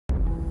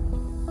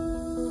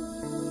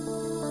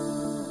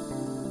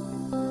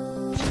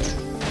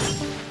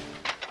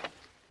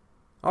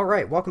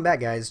Alright, welcome back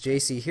guys,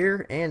 JC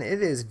here, and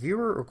it is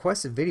viewer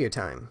requested video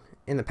time.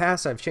 In the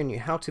past I've shown you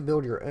how to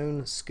build your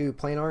own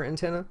scoop planar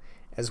antenna,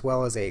 as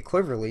well as a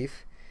cloverleaf.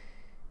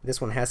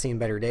 This one has seen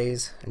better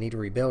days, I need to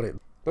rebuild it.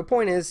 But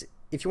point is,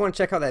 if you want to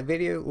check out that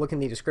video, look in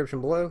the description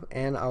below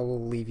and I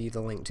will leave you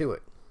the link to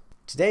it.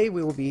 Today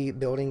we will be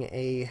building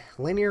a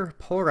linear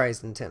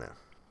polarized antenna.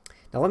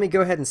 Now let me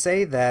go ahead and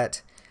say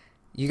that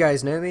you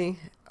guys know me,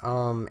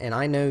 and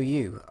I know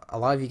you. A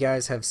lot of you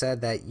guys have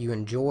said that you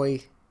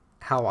enjoy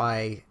how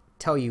I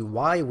tell you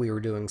why we were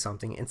doing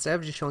something instead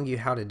of just showing you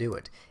how to do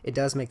it. It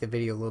does make the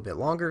video a little bit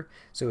longer,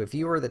 so if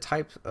you are the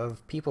type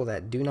of people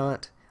that do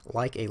not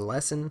like a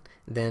lesson,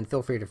 then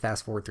feel free to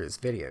fast forward through this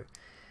video.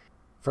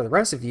 For the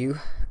rest of you,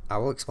 I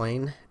will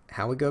explain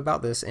how we go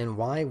about this and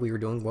why we were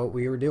doing what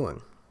we were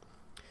doing.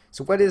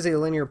 So what is a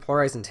linear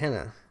polarized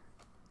antenna?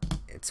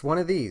 It's one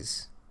of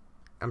these.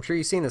 I'm sure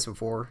you've seen this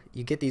before.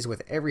 You get these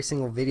with every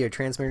single video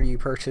transmitter you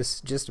purchase,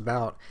 just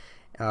about.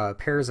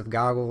 Pairs of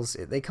goggles,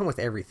 they come with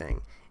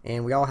everything,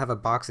 and we all have a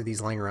box of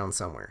these laying around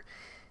somewhere.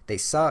 They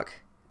suck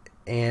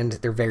and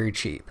they're very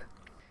cheap.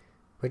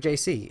 But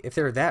JC, if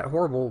they're that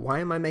horrible, why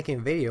am I making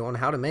a video on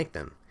how to make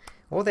them?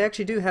 Well, they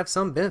actually do have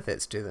some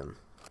benefits to them.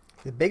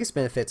 The biggest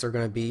benefits are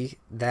going to be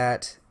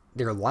that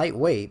they're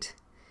lightweight,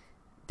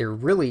 they're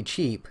really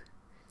cheap,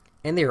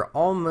 and they're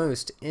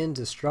almost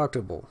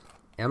indestructible.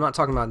 And I'm not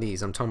talking about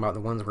these, I'm talking about the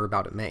ones we're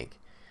about to make.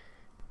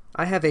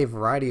 I have a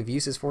variety of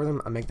uses for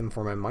them. I make them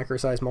for my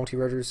micro-sized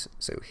multi-rotors,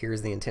 so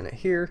here's the antenna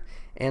here,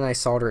 and I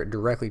solder it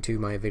directly to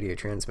my video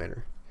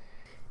transmitter.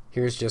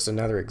 Here's just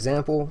another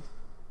example.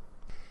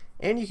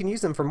 And you can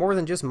use them for more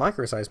than just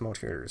micro-sized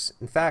multi-rotors.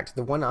 In fact,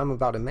 the one I'm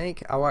about to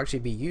make, I'll actually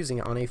be using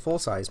on a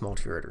full-size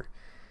multi-rotor.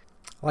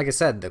 Like I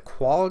said, the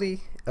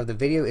quality of the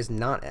video is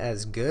not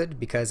as good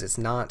because it's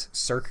not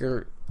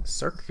circular,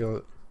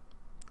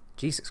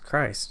 Jesus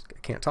Christ, I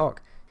can't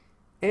talk.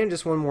 And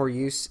just one more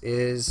use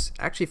is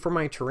actually for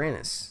my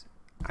Tyrannus.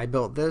 I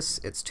built this,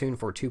 it's tuned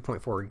for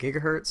 2.4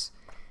 gigahertz.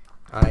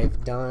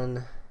 I've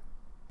done,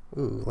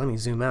 let me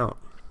zoom out.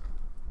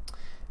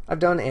 I've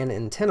done an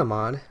antenna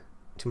mod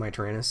to my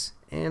Tyrannus,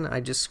 and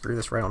I just screw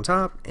this right on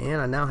top, and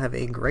I now have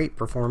a great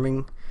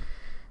performing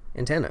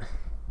antenna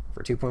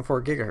for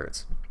 2.4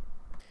 gigahertz.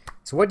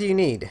 So what do you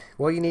need?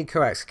 Well, you need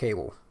coax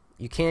cable.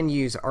 You can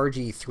use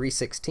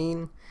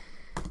RG316,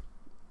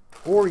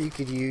 or you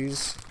could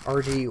use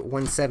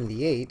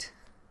RG178,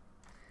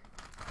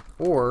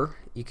 or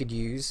you could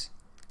use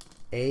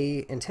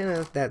a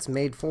antenna that's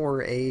made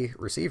for a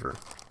receiver.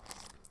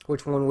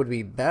 Which one would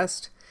be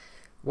best?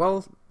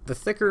 Well, the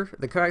thicker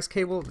the coax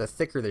cable, the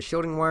thicker the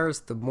shielding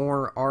wires, the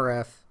more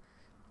RF,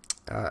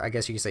 I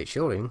guess you could say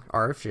shielding,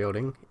 RF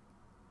shielding,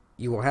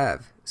 you will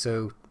have.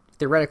 So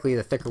theoretically,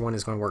 the thicker one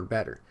is going to work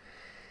better.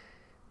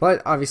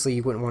 But obviously,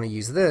 you wouldn't want to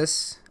use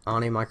this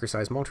on a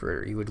micro-sized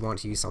multi-rotor. You would want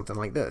to use something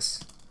like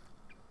this.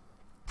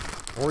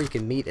 Or you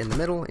can meet in the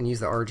middle and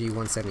use the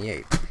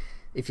RG178.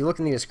 If you look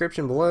in the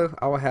description below,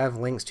 I will have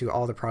links to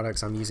all the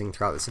products I'm using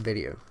throughout this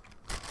video.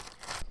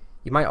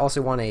 You might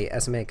also want a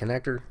SMA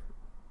connector,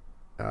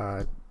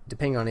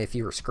 depending on if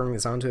you were screwing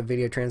this onto a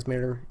video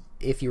transmitter.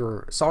 If you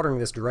were soldering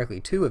this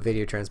directly to a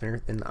video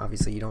transmitter, then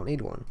obviously you don't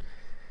need one.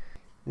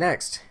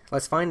 Next,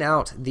 let's find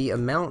out the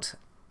amount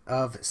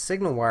of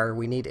signal wire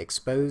we need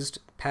exposed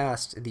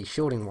past the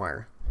shielding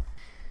wire.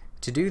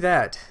 To do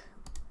that,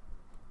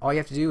 all you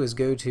have to do is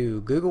go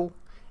to Google,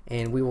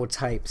 and we will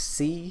type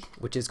C,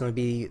 which is going to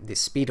be the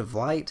speed of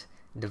light,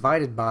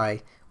 divided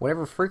by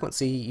whatever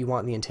frequency you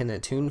want the antenna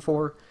tuned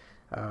for.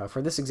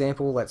 For this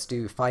example, let's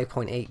do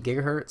 5.8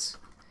 gigahertz.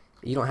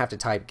 You don't have to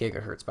type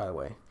gigahertz, by the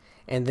way.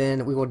 And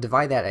then we will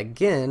divide that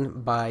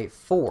again by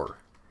 4.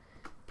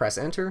 Press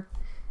enter.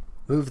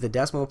 Move the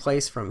decimal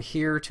place from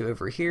here to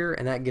over here,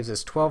 and that gives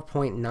us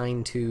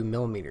 12.92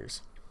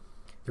 millimeters.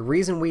 The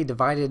reason we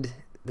divided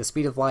the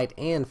speed of light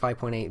and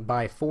 5.8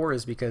 by 4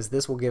 is because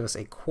this will give us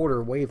a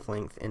quarter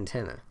wavelength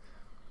antenna.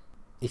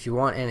 If you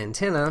want an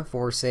antenna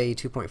for, say,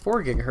 2.4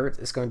 gigahertz,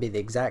 it's going to be the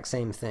exact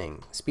same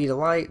thing. Speed of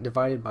light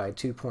divided by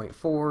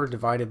 2.4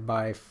 divided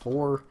by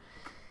 4,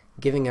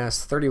 giving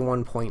us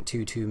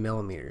 31.22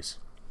 millimeters.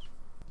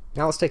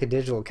 Now let's take a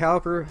digital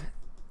caliper,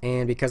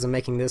 and because I'm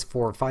making this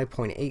for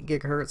 5.8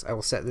 gigahertz, I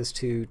will set this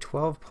to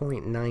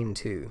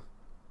 12.92.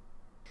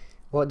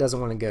 Well, it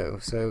doesn't want to go,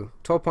 so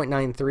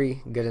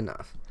 12.93, good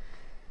enough.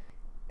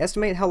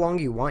 Estimate how long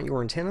you want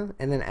your antenna,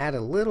 and then add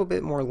a little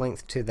bit more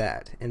length to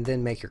that, and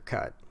then make your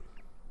cut.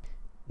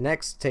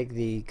 Next, take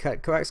the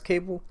cut coax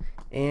cable,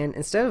 and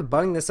instead of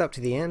butting this up to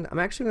the end, I'm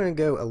actually going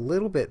to go a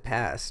little bit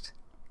past,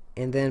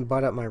 and then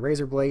butt up my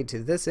razor blade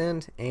to this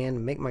end,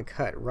 and make my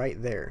cut right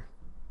there.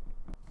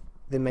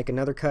 Then make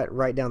another cut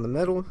right down the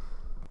middle,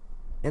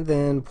 and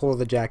then pull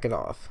the jacket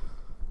off.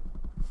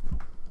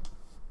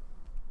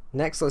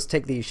 Next, let's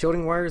take these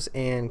shielding wires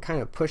and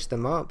kind of push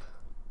them up.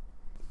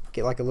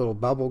 Get like a little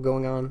bubble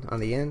going on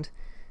the end.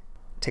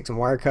 Take some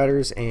wire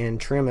cutters and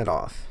trim it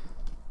off.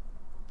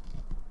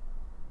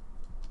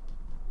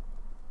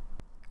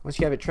 Once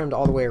you have it trimmed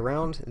all the way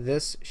around,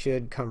 this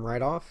should come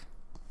right off.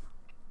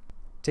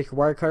 Take your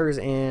wire cutters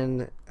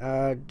and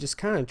just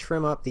kind of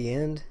trim up the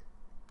end.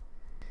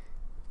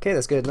 Okay,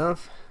 that's good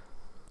enough.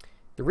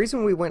 The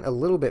reason we went a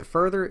little bit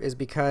further is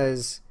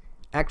because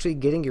actually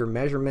getting your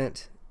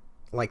measurement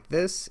like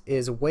this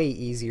is way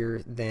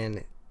easier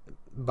than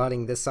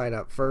butting this side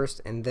up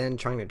first and then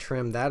trying to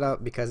trim that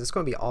up, because it's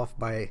going to be off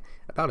by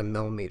about a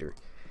millimeter.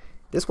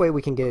 This way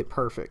we can get it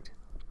perfect.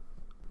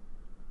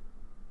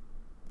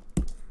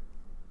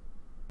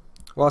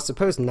 Well, I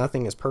suppose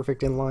nothing is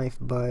perfect in life,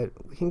 but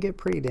we can get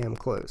pretty damn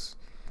close.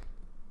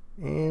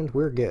 And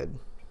we're good.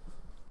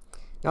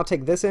 Now I'll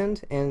take this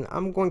end and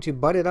I'm going to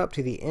butt it up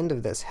to the end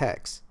of this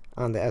hex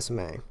on the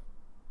SMA.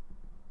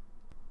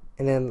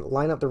 And then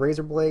line up the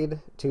razor blade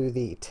to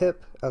the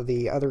tip of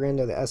the other end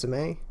of the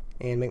SMA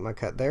and make my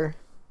cut there.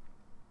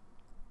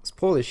 Let's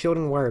pull the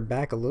shielding wire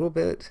back a little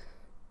bit.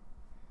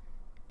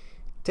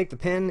 Take the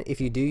pin if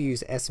you do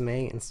use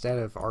SMA instead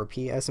of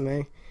RP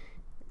SMA,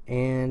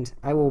 and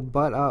I will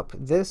butt up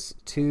this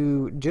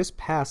to just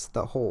past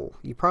the hole.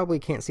 You probably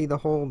can't see the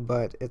hole,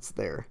 but it's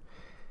there.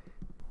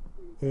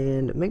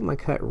 And make my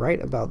cut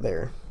right about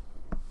there.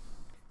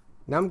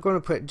 Now I'm going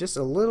to put just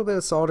a little bit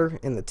of solder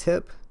in the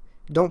tip.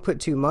 Don't put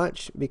too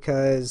much,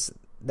 because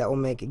that will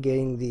make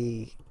getting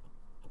the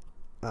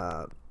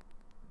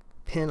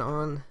pin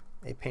on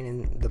a pain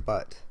in the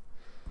butt.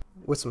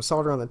 With some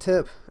solder on the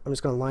tip, I'm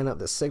just going to line up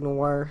the signal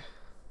wire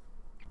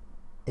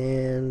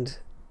and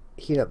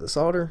heat up the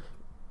solder,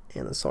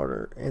 and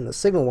the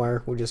signal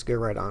wire will just go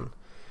right on.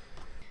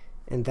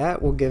 And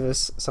that will give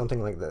us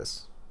something like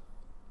this.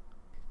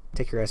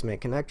 Take your SMA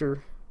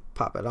connector,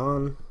 pop it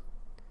on.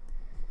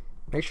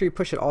 Make sure you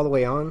push it all the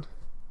way on.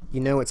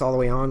 You know it's all the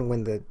way on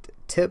when the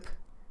tip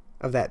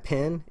of that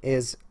pin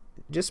is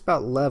just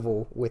about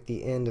level with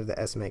the end of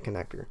the SMA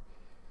connector.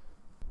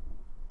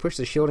 Push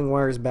the shielding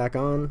wires back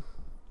on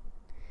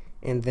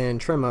and then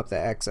trim up the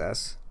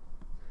excess.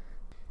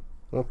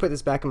 We'll put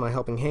this back in my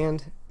helping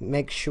hand.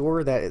 Make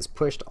sure that it's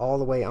pushed all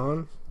the way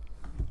on.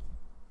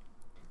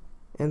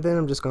 And then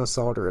I'm just going to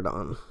solder it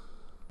on.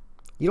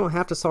 You don't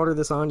have to solder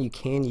this on. You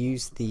can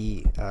use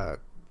the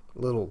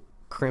little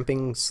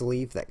crimping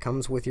sleeve that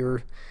comes with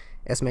your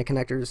SMA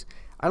connectors.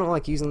 I don't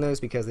like using those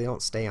because they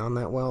don't stay on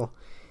that well.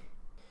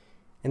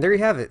 And there you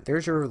have it.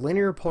 There's your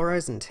linear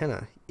polarized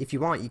antenna. If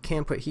you want, you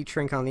can put heat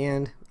shrink on the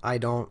end. I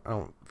don't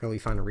really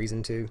find a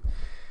reason to.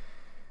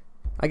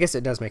 I guess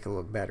it does make it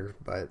look better,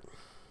 but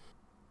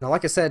now,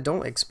 like I said,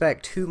 don't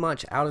expect too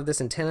much out of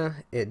this antenna.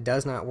 It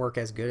does not work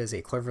as good as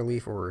a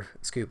cloverleaf or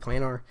scoop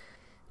planar,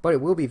 but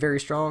it will be very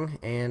strong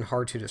and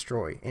hard to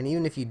destroy. And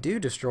even if you do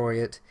destroy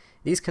it,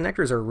 these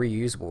connectors are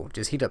reusable.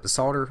 Just heat up the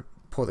solder,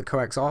 pull the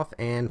coax off,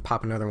 and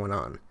pop another one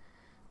on.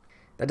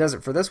 That does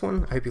it for this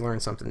one. I hope you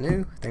learned something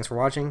new. Thanks for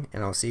watching,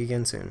 and I'll see you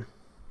again soon.